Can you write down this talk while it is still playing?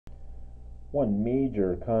One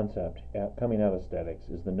major concept coming out of statics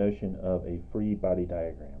is the notion of a free body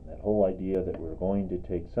diagram. That whole idea that we're going to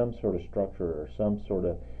take some sort of structure or some sort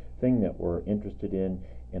of thing that we're interested in,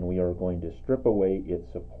 and we are going to strip away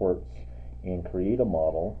its supports and create a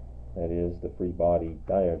model, that is the free body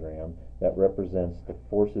diagram, that represents the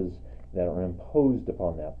forces that are imposed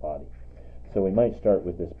upon that body. So we might start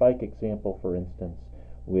with this bike example, for instance,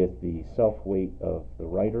 with the self-weight of the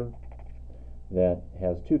rider that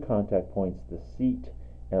has two contact points, the seat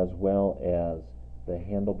as well as the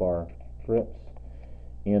handlebar grips.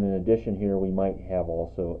 And in addition here, we might have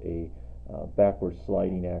also a backward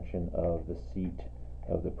sliding action of the seat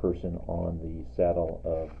of the person on the saddle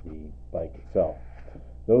of the bike itself.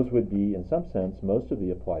 Those would be, in some sense, most of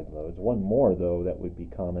the applied loads. One more, though, that would be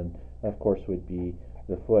common, of course, would be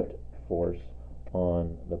the foot force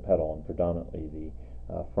on the pedal, and predominantly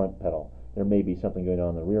the front pedal. There may be something going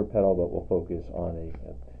on in the rear pedal, but we'll focus on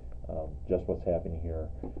just what's happening here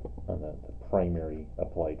on the primary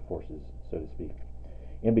applied forces, so to speak.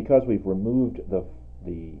 And because we've removed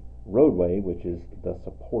the roadway, which is the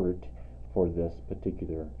support for this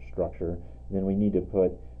particular structure, then we need to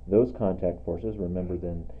put those contact forces. Remember,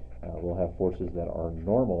 then we'll have forces that are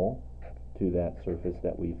normal to that surface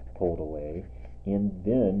that we've pulled away, and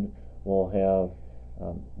then we'll have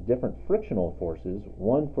different frictional forces,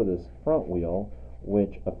 one for this front wheel,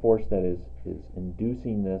 which a force that is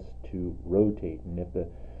inducing this to rotate. And if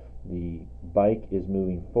the bike is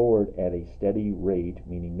moving forward at a steady rate,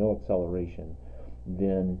 meaning no acceleration,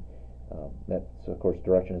 then that's, of course,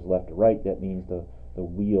 direction is left to right. That means the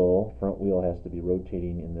front wheel has to be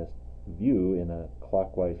rotating in this view in a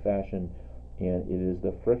clockwise fashion, and it is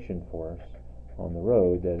the friction force on the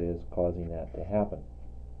road that is causing that to happen.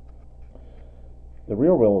 The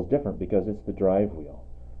rear wheel is different because it's the drive wheel.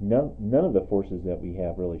 None of the forces that we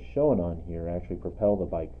have really shown on here actually propel the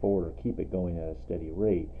bike forward or keep it going at a steady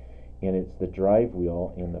rate, and it's the drive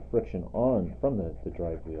wheel and the friction from the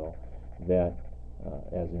drive wheel that,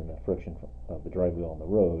 as in the friction of the drive wheel on the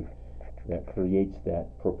road, that creates that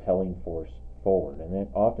propelling force forward. And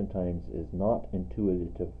that oftentimes is not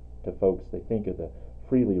intuitive to folks. They think of the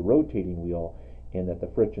freely rotating wheel and that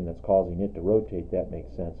the friction that's causing it to rotate, that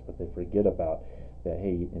makes sense, but they forget about that,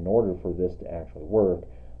 hey, in order for this to actually work,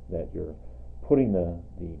 that you're putting the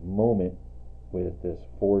moment with this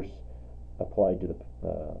force applied to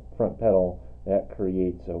the front pedal, that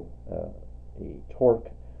creates a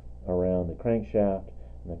torque around the crankshaft,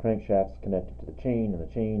 and the crankshaft's connected to the chain, and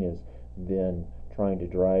the chain is then trying to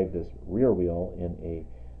drive this rear wheel in a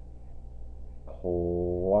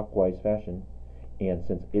clockwise fashion. And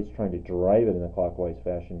since it's trying to drive it in a clockwise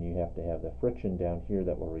fashion, you have to have the friction down here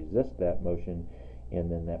that will resist that motion, and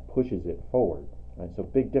then that pushes it forward. Right? So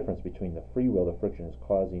big difference between the free wheel. The friction is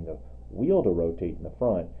causing the wheel to rotate in the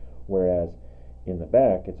front, whereas in the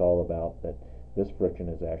back it's all about that this friction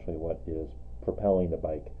is actually what is propelling the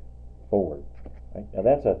bike forward. Right? Now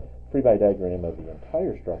that's a free body diagram of the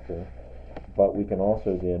entire structure, but we can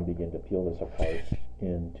also then begin to peel this apart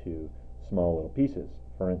into small little pieces.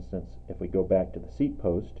 For instance, if we go back to the seat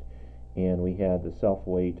post, and we had the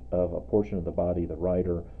self-weight of a portion of the body, the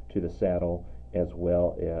rider, to the saddle, as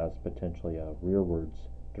well as potentially a rearwards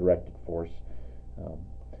directed force,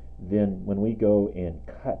 then when we go and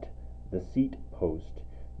cut the seat post,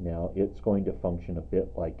 now it's going to function a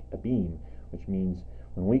bit like a beam, which means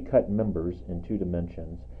when we cut members in 2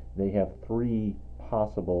 dimensions, they have 3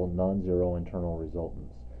 possible non-zero internal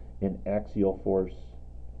resultants: an axial force,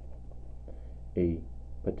 a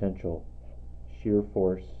potential shear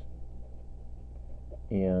force,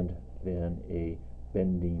 and then a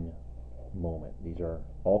bending moment.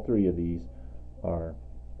 All 3 of these are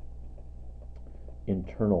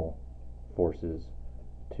internal forces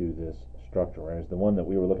to this structure, whereas the one that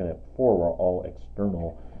we were looking at before were all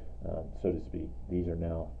external, so to speak. These are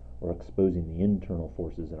now, we're exposing the internal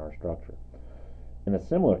forces in our structure. In a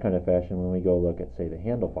similar kind of fashion, when we go look at, say, the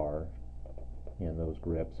handlebar and those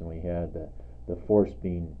grips, and we had the force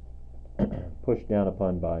being pushed down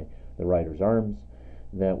upon by the rider's arms,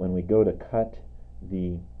 that when we go to cut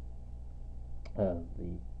the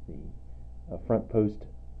front post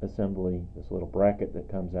assembly, this little bracket that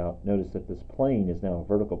comes out, notice that this plane is now a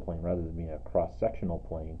vertical plane rather than being a cross-sectional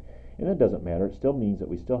plane. And that doesn't matter. It still means that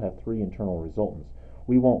we still have 3 internal resultants.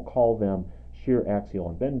 We won't call them shear, axial,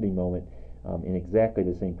 and bending moment in exactly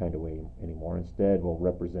the same kind of way anymore. Instead, we'll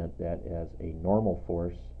represent that as a normal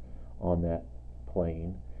force on that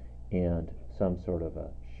plane and some sort of a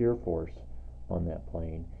shear force on that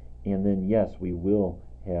plane. And then, yes, we will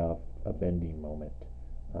have a bending moment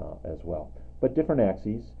as well. But different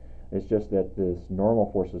axes. It's just that this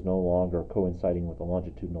normal force is no longer coinciding with the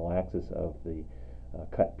longitudinal axis of the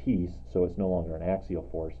cut piece, so it's no longer an axial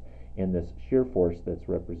force. And this shear force that's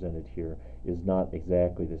represented here is not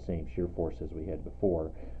exactly the same shear force as we had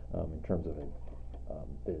before in terms of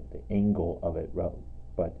the angle of it,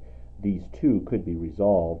 but these two could be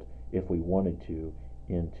resolved if we wanted to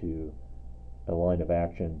into a line of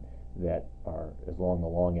action that are along the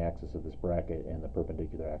long axis of this bracket and the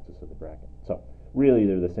perpendicular axis of the bracket. So really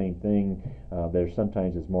they're the same thing. There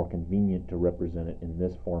sometimes is more convenient to represent it in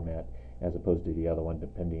this format as opposed to the other one,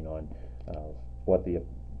 depending on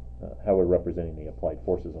how we're representing the applied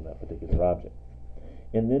forces on that particular object.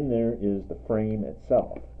 And then there is the frame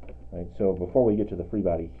itself. Right? So before we get to the free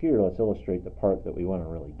body here, let's illustrate the part that we want to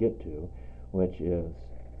really get to, which is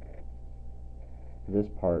this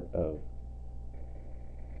part of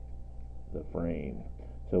the frame.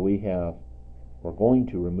 So we're going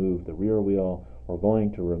to remove the rear wheel, we're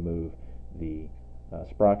going to remove the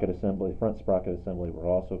sprocket assembly, front sprocket assembly. We're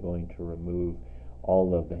also going to remove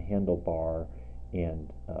all of the handlebar and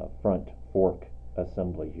front fork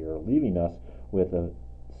assembly here, leaving us with a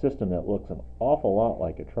system that looks an awful lot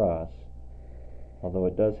like a truss, although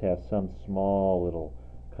it does have some small little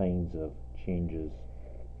kinds of changes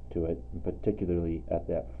to it, and particularly at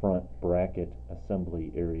that front bracket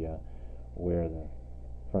assembly area where the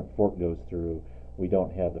front fork goes through. We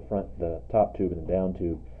don't have the top tube and the down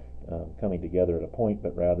tube coming together at a point,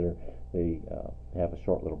 but rather they have a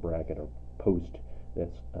short little bracket or post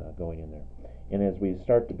that's going in there. And as we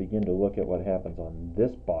start to begin to look at what happens on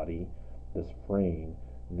this body, this frame,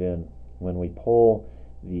 then when we pull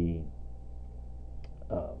the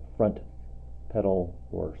front pedal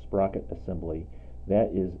or sprocket assembly,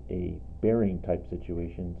 that is a bearing type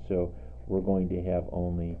situation, so we're going to have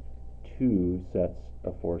only two sets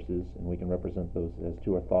of forces, and we can represent those as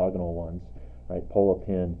two orthogonal ones, right? Pull a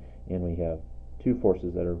pin, and we have two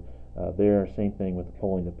forces that are there. Same thing with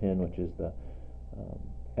pulling the pin, which is the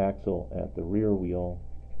axle at the rear wheel.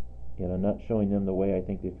 And I'm not showing them the way I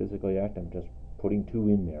think they physically act. I'm just putting two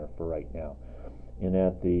in there for right now. And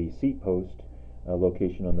at the seat post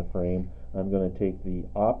location on the frame, I'm going to take the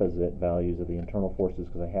opposite values of the internal forces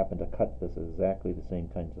because I happen to cut this at exactly the same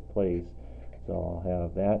kinds of place. So I'll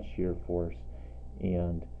have that shear force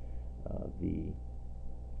and the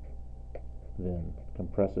then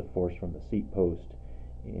compressive force from the seat post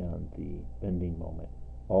and the bending moment.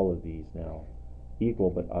 All of these now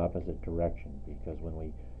equal but opposite direction, because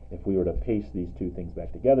if we were to paste these two things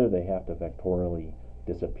back together, they have to vectorially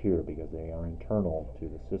disappear because they are internal to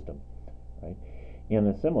the system, right? In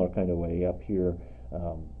a similar kind of way, up here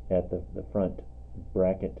at the front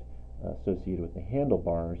bracket associated with the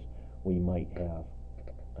handlebars, we might have,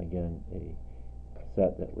 again, a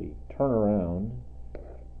set that we turn around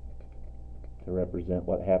to represent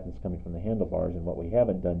what happens coming from the handlebars, and what we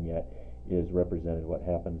haven't done yet is represented what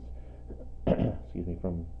happens excuse me,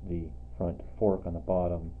 from the front fork on the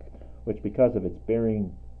bottom, which, because of its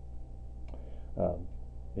bearing,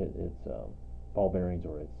 its ball bearings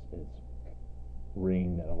or its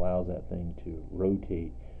ring that allows that thing to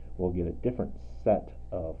rotate, we'll get a different set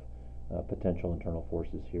of potential internal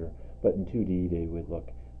forces here. But in 2D, they would look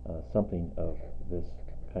something of this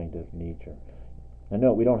kind of nature. Now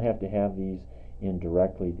note, we don't have to have these in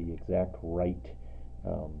directly the exact right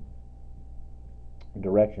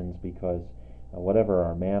directions, because whatever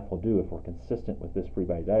our math will do, if we're consistent with this free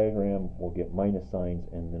body diagram, we'll get minus signs,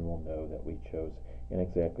 and then we'll know that we chose in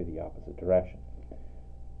exactly the opposite direction.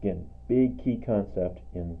 Again, big key concept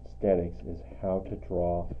in statics is how to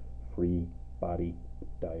draw free body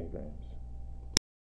diagrams.